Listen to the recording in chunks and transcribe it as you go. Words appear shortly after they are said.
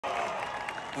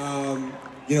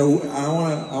You know, I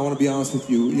want to be honest with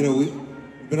you. You know, we've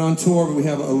been on tour, but we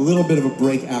have a little bit of a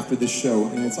break after this show,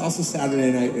 and it's also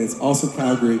Saturday night, and it's also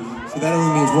Calgary, so that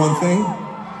only means one thing.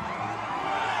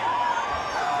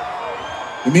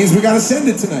 It means we got to send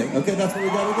it tonight. Okay, that's what we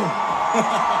got to do.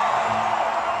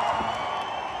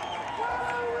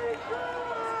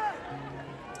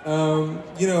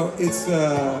 You know, it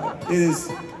is.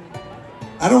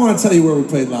 I don't want to tell you where we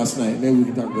played last night. Maybe we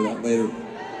can talk about that later.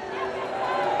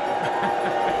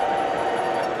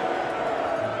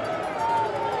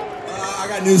 I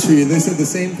got news for you. They said the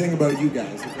same thing about you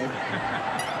guys. Okay?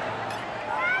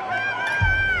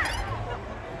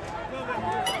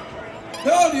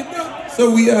 No, you don't. So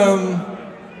we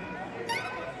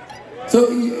So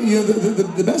you know,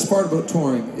 the best part about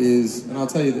touring is, and I'll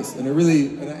tell you this, and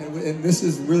this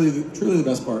is really truly the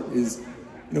best part is,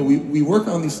 you know, we work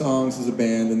on these songs as a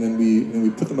band, and then we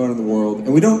put them out in the world,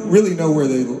 and we don't really know where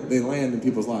they land in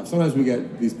people's lives. Sometimes we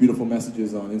get these beautiful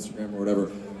messages on Instagram or whatever.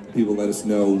 People let us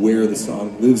know where the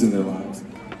song lives in their lives.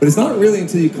 But it's not really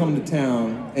until you come to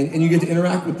town and you get to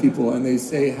interact with people, and they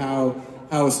say how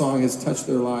a song has touched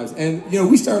their lives. And you know,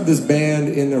 we started this band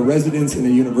in a residence in a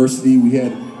university. We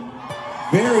had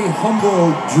very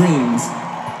humble dreams.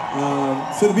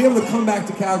 So to be able to come back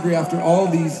to Calgary after all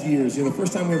these years, you know, the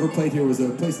first time we ever played here was a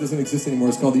place that doesn't exist anymore.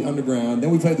 It's called the Underground. Then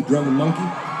we played the Drum and Monkey.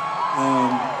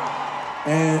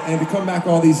 And to come back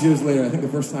all these years later, I think the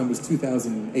first time was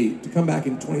 2008. To come back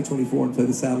in 2024 and play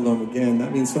the Saddledome again,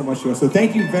 that means so much to us. So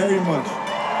thank you very much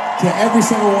to every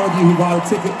single one of you who bought a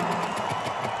ticket.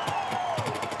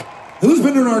 Who's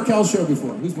been to an Arkells show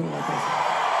before? Who's been to an Arkells show?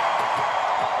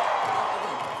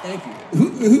 Thank you.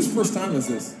 Whose first time is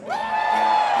this?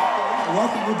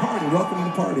 Welcome to the party. Welcome to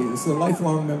the party. This is a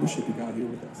lifelong membership you got here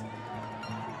with us.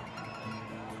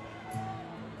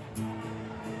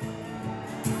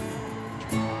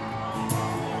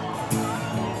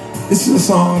 This is a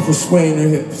song for swaying your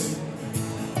hips.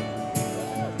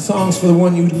 Songs for the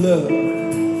one you love.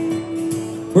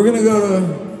 We're gonna go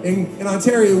to, in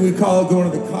Ontario we call it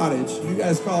going to the cottage. You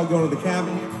guys call it going to the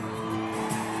cabin?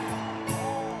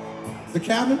 The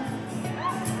cabin?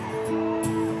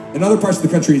 In other parts of the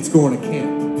country it's going to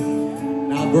camp.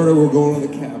 In Alberta we're going to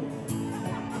the cabin.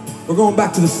 We're going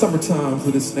back to the summertime for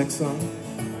this next song.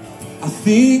 I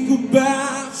think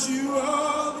about you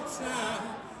all the time,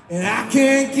 and I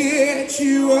can't get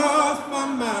you off my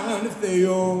mind. If they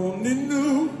only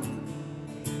knew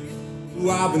who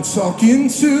I've been talking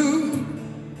to.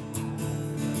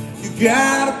 You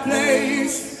got a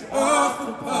place off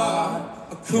the park.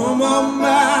 I come on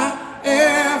by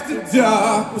after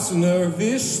dark. Was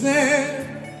nervous then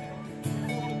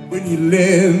when you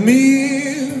let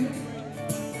me in.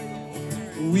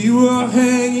 We were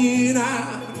hanging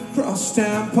out at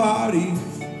crosstown parties.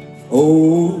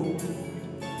 Oh,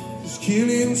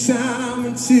 killing time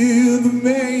until the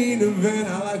main event.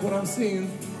 I like what I'm seeing.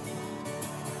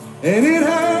 And it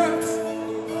hurts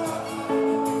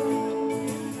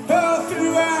all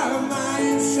throughout my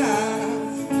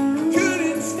insides.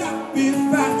 Couldn't stop if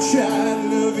I tried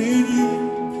loving you.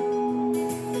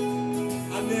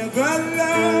 I never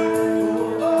loved,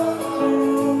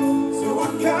 so I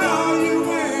call you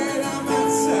when I'm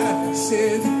outside.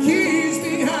 Said the keys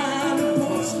behind the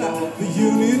porch light, the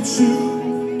unit 2.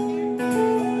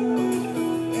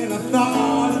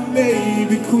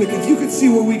 Maybe quit. If you could see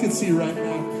what we could see right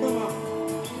now, come on.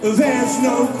 There's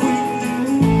no quit.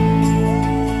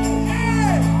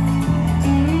 Hey!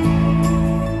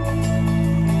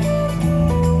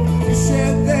 You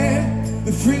said that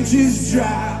the fridge is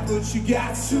dry, but you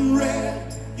got some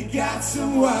red, you got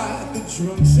some white. The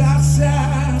drums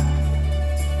outside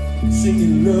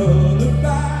singing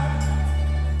lullaby,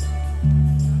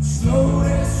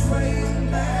 slowly swaying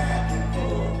back and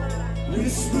forth,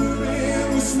 whispering.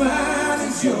 Smile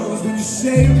is yours when you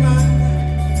say my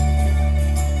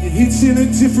name. It hits in a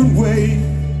different way.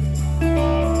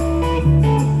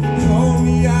 Call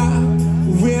me out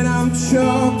when I'm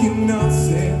talking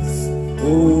nonsense.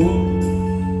 Oh,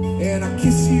 and I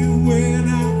kiss you when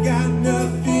I got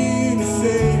nothing to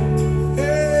say.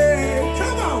 Hey,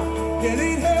 come on, get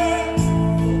it hurts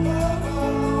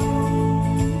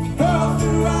all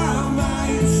throughout my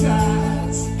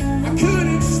insides. I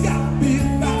couldn't stop if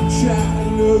I tried.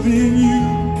 Loving you,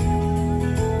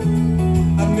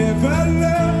 I never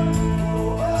loved,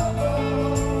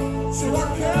 so I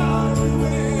call you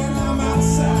when I'm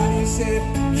outside. You said,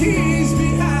 keys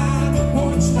behind the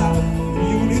porch light,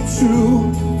 unit 2.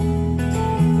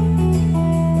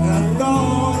 I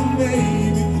thought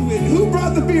maybe quit. Who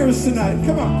brought the beers tonight?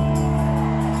 Come on.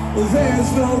 Well,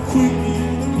 there's no quitting.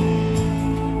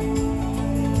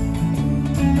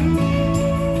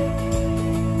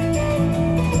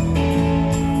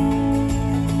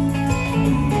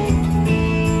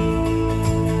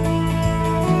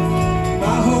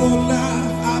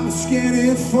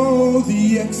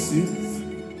 exit.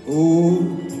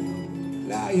 Oh,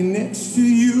 lying next to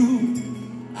you.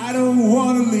 I don't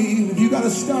want to leave. If you got a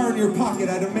star in your pocket,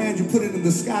 I demand you put it in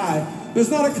the sky.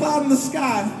 There's not a cloud in the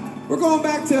sky. We're going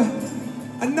back to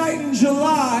a night in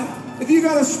July. If you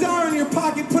got a star in your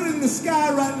pocket, put it in the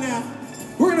sky right now.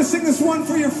 We're going to sing this one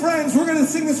for your friends. We're going to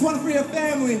sing this one for your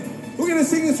family. We're going to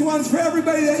sing this one for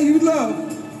everybody that you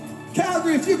love.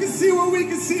 Calgary, if you can see what we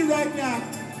can see right now.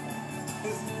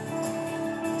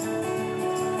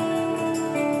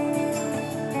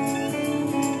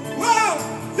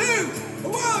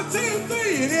 1, 2,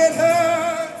 3, and it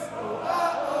hurts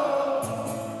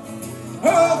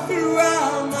all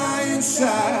throughout my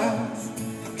insides.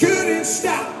 I couldn't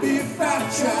stop if I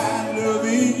tried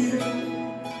loving you.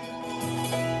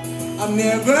 I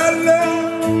never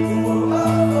loved,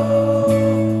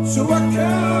 so I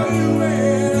call you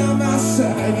when I'm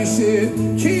outside. You said,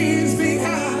 keys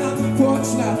behind the porch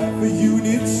light, but you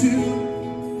did too.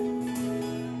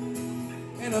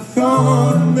 And I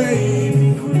thought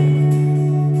maybe quit.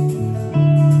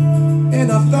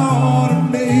 And I thought I'd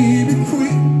maybe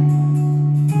quit.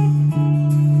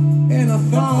 And I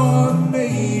thought I'd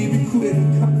maybe quit.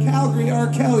 Calgary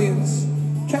Arkells.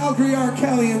 Calgary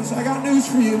Arkells, I got news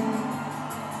for you.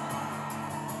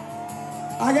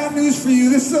 I got news for you.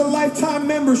 This is a lifetime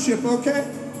membership, okay?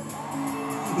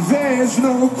 There's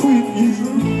no quitting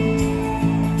you.